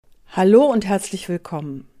Hallo und herzlich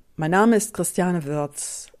willkommen. Mein Name ist Christiane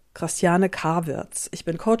K. Wirz. Ich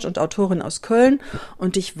bin Coach und Autorin aus Köln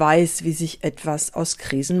und ich weiß, wie sich etwas aus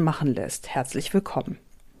Krisen machen lässt. Herzlich willkommen.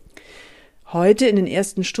 Heute in den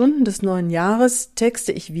ersten Stunden des neuen Jahres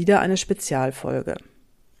texte ich wieder eine Spezialfolge.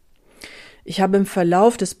 Ich habe im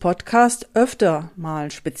Verlauf des Podcasts öfter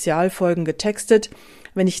mal Spezialfolgen getextet,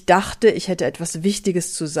 wenn ich dachte, ich hätte etwas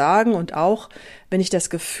Wichtiges zu sagen und auch, wenn ich das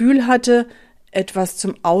Gefühl hatte, etwas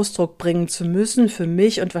zum Ausdruck bringen zu müssen für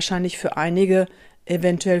mich und wahrscheinlich für einige,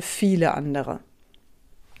 eventuell viele andere.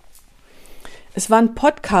 Es waren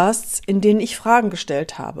Podcasts, in denen ich Fragen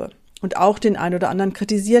gestellt habe und auch den ein oder anderen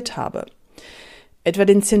kritisiert habe. Etwa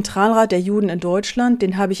den Zentralrat der Juden in Deutschland,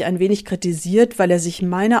 den habe ich ein wenig kritisiert, weil er sich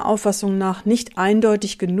meiner Auffassung nach nicht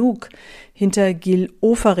eindeutig genug hinter Gil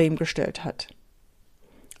Ofarim gestellt hat.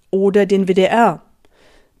 Oder den WDR,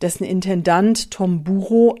 dessen Intendant Tom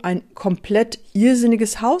Buro ein komplett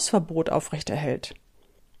irrsinniges Hausverbot aufrechterhält.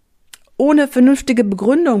 Ohne vernünftige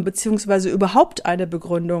Begründung bzw. überhaupt eine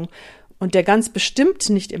Begründung und der ganz bestimmt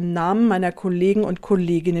nicht im Namen meiner Kollegen und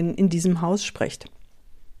Kolleginnen in diesem Haus spricht.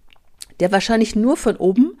 Der wahrscheinlich nur von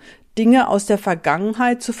oben Dinge aus der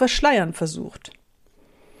Vergangenheit zu verschleiern versucht.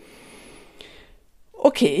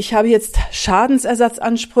 Okay, ich habe jetzt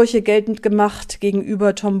Schadensersatzansprüche geltend gemacht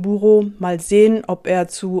gegenüber Tom Buro. Mal sehen, ob er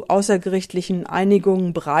zu außergerichtlichen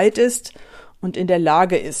Einigungen bereit ist und in der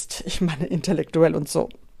Lage ist. Ich meine intellektuell und so.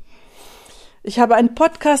 Ich habe einen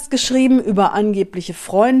Podcast geschrieben über angebliche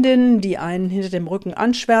Freundinnen, die einen hinter dem Rücken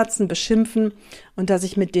anschwärzen, beschimpfen und dass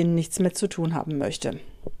ich mit denen nichts mehr zu tun haben möchte.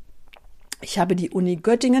 Ich habe die Uni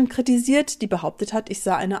Göttingen kritisiert, die behauptet hat, ich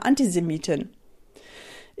sei eine Antisemitin.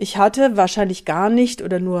 Ich hatte wahrscheinlich gar nicht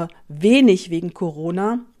oder nur wenig wegen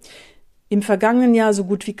Corona im vergangenen Jahr so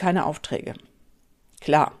gut wie keine Aufträge.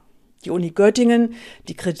 Klar, die Uni Göttingen,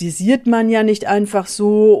 die kritisiert man ja nicht einfach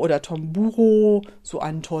so oder Tom Buro, so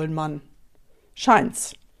einen tollen Mann.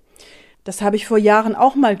 Scheint's. Das habe ich vor Jahren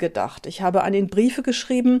auch mal gedacht. Ich habe an ihn Briefe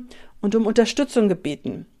geschrieben und um Unterstützung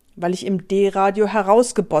gebeten, weil ich im D-Radio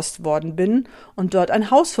herausgebosst worden bin und dort ein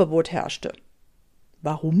Hausverbot herrschte.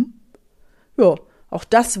 Warum? Ja, auch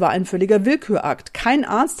das war ein völliger Willkürakt. Kein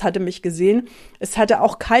Arzt hatte mich gesehen. Es hatte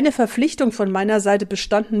auch keine Verpflichtung von meiner Seite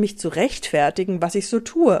bestanden, mich zu rechtfertigen, was ich so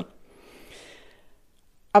tue.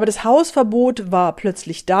 Aber das Hausverbot war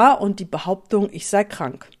plötzlich da und die Behauptung, ich sei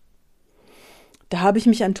krank. Da habe ich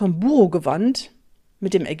mich an Tom Buro gewandt,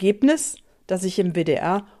 mit dem Ergebnis, dass ich im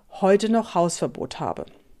WDR heute noch Hausverbot habe.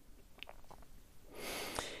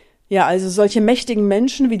 Ja, also solche mächtigen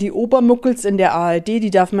Menschen wie die Obermuckels in der ARD, die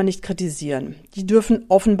darf man nicht kritisieren. Die dürfen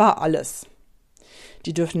offenbar alles.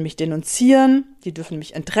 Die dürfen mich denunzieren, die dürfen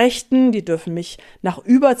mich entrechten, die dürfen mich nach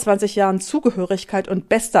über 20 Jahren Zugehörigkeit und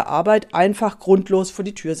bester Arbeit einfach grundlos vor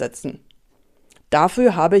die Tür setzen.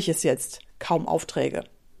 Dafür habe ich es jetzt kaum Aufträge.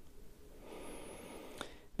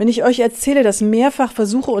 Wenn ich euch erzähle, dass mehrfach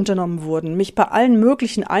Versuche unternommen wurden, mich bei allen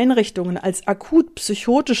möglichen Einrichtungen als akut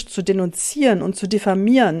psychotisch zu denunzieren und zu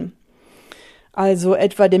diffamieren, also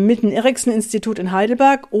etwa dem Milton-Erickson-Institut in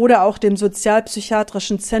Heidelberg oder auch dem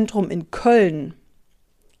Sozialpsychiatrischen Zentrum in Köln.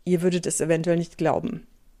 Ihr würdet es eventuell nicht glauben.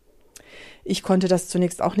 Ich konnte das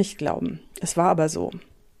zunächst auch nicht glauben. Es war aber so.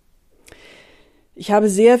 Ich habe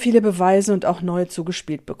sehr viele Beweise und auch neue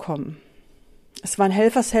zugespielt bekommen. Es waren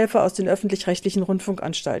Helfershelfer aus den öffentlich-rechtlichen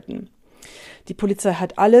Rundfunkanstalten. Die Polizei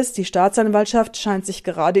hat alles, die Staatsanwaltschaft scheint sich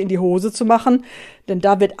gerade in die Hose zu machen, denn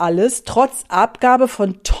da wird alles, trotz Abgabe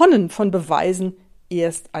von Tonnen von Beweisen,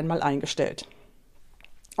 erst einmal eingestellt.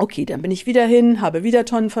 Okay, dann bin ich wieder hin, habe wieder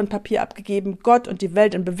Tonnen von Papier abgegeben, Gott und die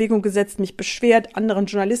Welt in Bewegung gesetzt, mich beschwert, anderen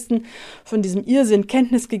Journalisten von diesem Irrsinn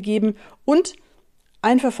Kenntnis gegeben und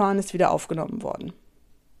ein Verfahren ist wieder aufgenommen worden.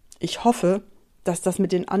 Ich hoffe, dass das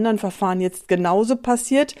mit den anderen Verfahren jetzt genauso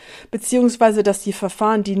passiert, beziehungsweise dass die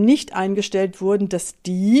Verfahren, die nicht eingestellt wurden,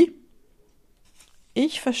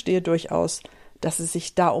 ich verstehe durchaus, dass es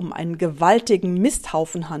sich da um einen gewaltigen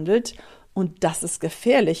Misthaufen handelt und dass es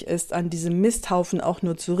gefährlich ist, an diesem Misthaufen auch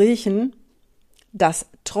nur zu riechen, dass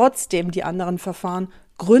trotzdem die anderen Verfahren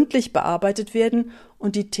gründlich bearbeitet werden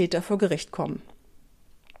und die Täter vor Gericht kommen.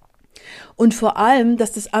 Und vor allem,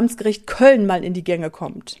 dass das Amtsgericht Köln mal in die Gänge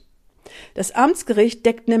kommt. Das Amtsgericht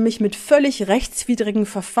deckt nämlich mit völlig rechtswidrigen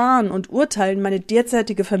Verfahren und Urteilen meine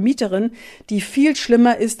derzeitige Vermieterin, die viel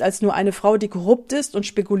schlimmer ist als nur eine Frau, die korrupt ist und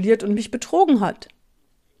spekuliert und mich betrogen hat.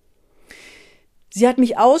 Sie hat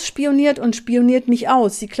mich ausspioniert und spioniert mich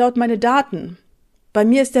aus. Sie klaut meine Daten. Bei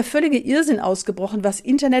mir ist der völlige Irrsinn ausgebrochen, was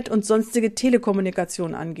Internet und sonstige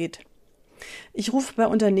Telekommunikation angeht. Ich rufe bei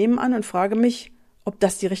Unternehmen an und frage mich, ob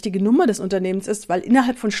das die richtige Nummer des Unternehmens ist, weil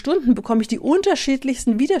innerhalb von Stunden bekomme ich die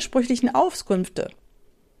unterschiedlichsten widersprüchlichen Auskünfte.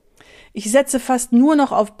 Ich setze fast nur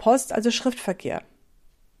noch auf Post, also Schriftverkehr.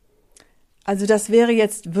 Also das wäre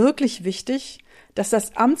jetzt wirklich wichtig, dass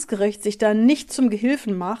das Amtsgericht sich da nicht zum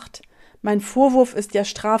Gehilfen macht. Mein Vorwurf ist ja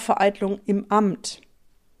Strafvereitlung im Amt.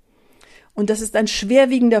 Und das ist ein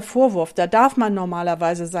schwerwiegender Vorwurf. Da darf man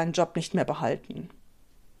normalerweise seinen Job nicht mehr behalten.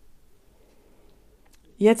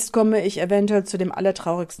 Jetzt komme ich eventuell zu dem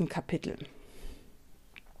allertraurigsten Kapitel.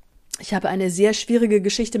 Ich habe eine sehr schwierige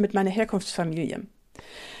Geschichte mit meiner Herkunftsfamilie.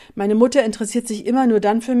 Meine Mutter interessiert sich immer nur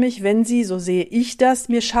dann für mich, wenn sie, so sehe ich das,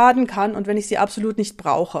 mir schaden kann und wenn ich sie absolut nicht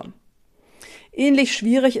brauche. Ähnlich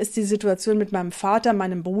schwierig ist die Situation mit meinem Vater,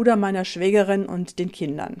 meinem Bruder, meiner Schwägerin und den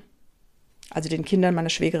Kindern. Also den Kindern meiner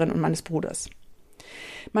Schwägerin und meines Bruders.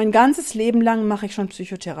 Mein ganzes Leben lang mache ich schon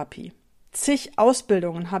Psychotherapie. Zig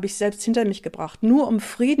Ausbildungen habe ich selbst hinter mich gebracht, nur um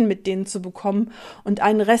Frieden mit denen zu bekommen und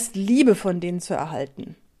einen Rest Liebe von denen zu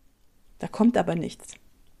erhalten. Da kommt aber nichts.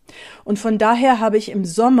 Und von daher habe ich im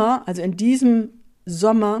Sommer, also in diesem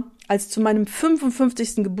Sommer, als zu meinem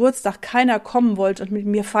 55. Geburtstag keiner kommen wollte und mit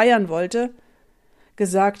mir feiern wollte,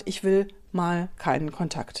 gesagt, ich will mal keinen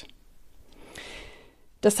Kontakt.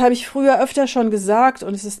 Das habe ich früher öfter schon gesagt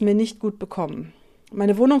und es ist mir nicht gut bekommen.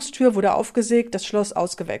 Meine Wohnungstür wurde aufgesägt, das Schloss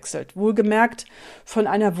ausgewechselt. Wohlgemerkt von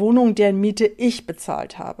einer Wohnung, deren Miete ich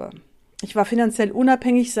bezahlt habe. Ich war finanziell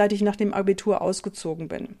unabhängig, seit ich nach dem Abitur ausgezogen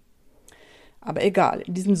bin. Aber egal,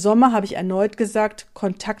 in diesem Sommer habe ich erneut gesagt,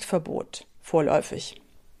 Kontaktverbot, vorläufig.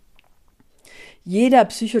 Jeder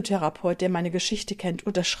Psychotherapeut, der meine Geschichte kennt,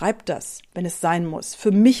 unterschreibt das, wenn es sein muss,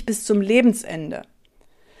 für mich bis zum Lebensende.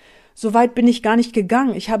 So weit bin ich gar nicht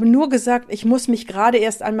gegangen. Ich habe nur gesagt, ich muss mich gerade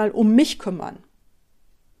erst einmal um mich kümmern.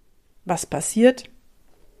 Was passiert?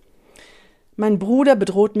 Mein Bruder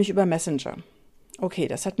bedroht mich über Messenger. Okay,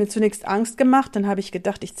 das hat mir zunächst Angst gemacht, dann habe ich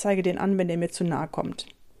gedacht, ich zeige den an, wenn der mir zu nahe kommt.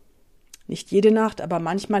 Nicht jede Nacht, aber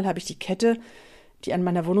manchmal habe ich die Kette, die an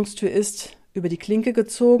meiner Wohnungstür ist, über die Klinke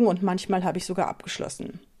gezogen und manchmal habe ich sogar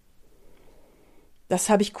abgeschlossen. Das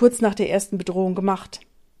habe ich kurz nach der ersten Bedrohung gemacht.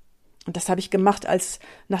 Und das habe ich gemacht, als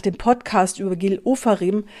nach dem Podcast über Gil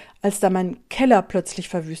Ofarim, als da mein Keller plötzlich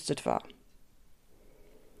verwüstet war.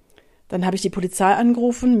 Dann habe ich die Polizei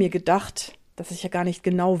angerufen, mir gedacht, dass ich ja gar nicht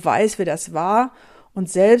genau weiß, wer das war. Und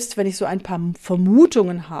selbst wenn ich so ein paar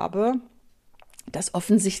Vermutungen habe, dass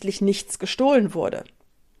offensichtlich nichts gestohlen wurde.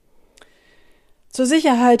 Zur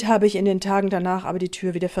Sicherheit habe ich in den Tagen danach aber die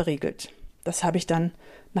Tür wieder verriegelt. Das habe ich dann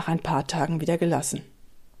nach ein paar Tagen wieder gelassen.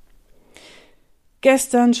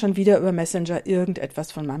 Gestern schon wieder über Messenger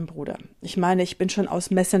irgendetwas von meinem Bruder. Ich meine, ich bin schon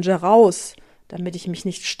aus Messenger raus, damit ich mich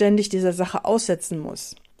nicht ständig dieser Sache aussetzen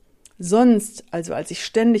muss. Sonst, also als ich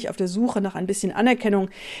ständig auf der Suche nach ein bisschen Anerkennung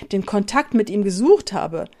den Kontakt mit ihm gesucht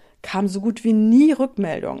habe, kam so gut wie nie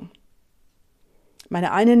Rückmeldung.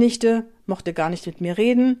 Meine eine Nichte mochte gar nicht mit mir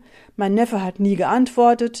reden, mein Neffe hat nie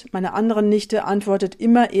geantwortet, meine andere Nichte antwortet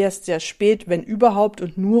immer erst sehr spät, wenn überhaupt,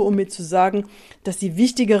 und nur um mir zu sagen, dass sie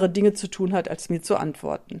wichtigere Dinge zu tun hat, als mir zu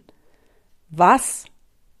antworten. Was?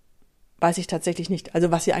 Weiß ich tatsächlich nicht, also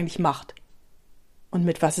was sie eigentlich macht und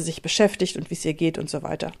mit was sie sich beschäftigt und wie es ihr geht und so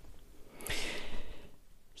weiter.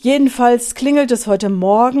 Jedenfalls klingelt es heute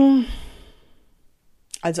Morgen,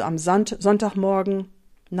 also am Sonntagmorgen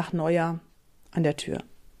nach Neujahr, an der Tür.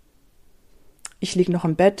 Ich lieg noch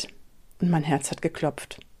im Bett und mein Herz hat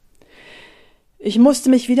geklopft. Ich musste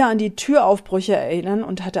mich wieder an die Türaufbrüche erinnern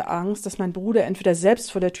und hatte Angst, dass mein Bruder entweder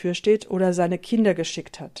selbst vor der Tür steht oder seine Kinder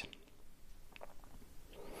geschickt hat.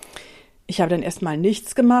 Ich habe dann erstmal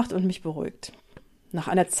nichts gemacht und mich beruhigt. Nach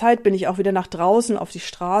einer Zeit bin ich auch wieder nach draußen auf die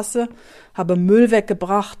Straße, habe Müll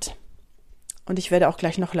weggebracht und ich werde auch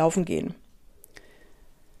gleich noch laufen gehen.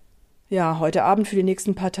 Ja, heute Abend für die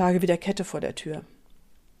nächsten paar Tage wieder Kette vor der Tür.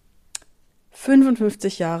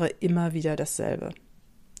 55 Jahre immer wieder dasselbe.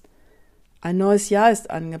 Ein neues Jahr ist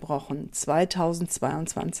angebrochen,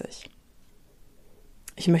 2022.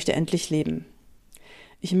 Ich möchte endlich leben.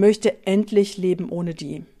 Ich möchte endlich leben ohne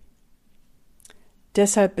die.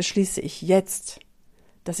 Deshalb beschließe ich jetzt,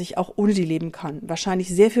 dass ich auch ohne die leben kann. Wahrscheinlich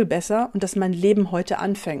sehr viel besser und dass mein Leben heute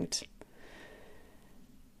anfängt.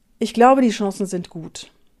 Ich glaube, die Chancen sind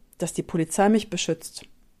gut, dass die Polizei mich beschützt.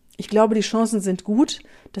 Ich glaube, die Chancen sind gut,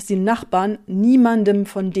 dass die Nachbarn niemandem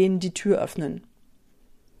von denen die Tür öffnen.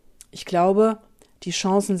 Ich glaube, die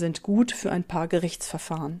Chancen sind gut für ein paar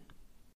Gerichtsverfahren.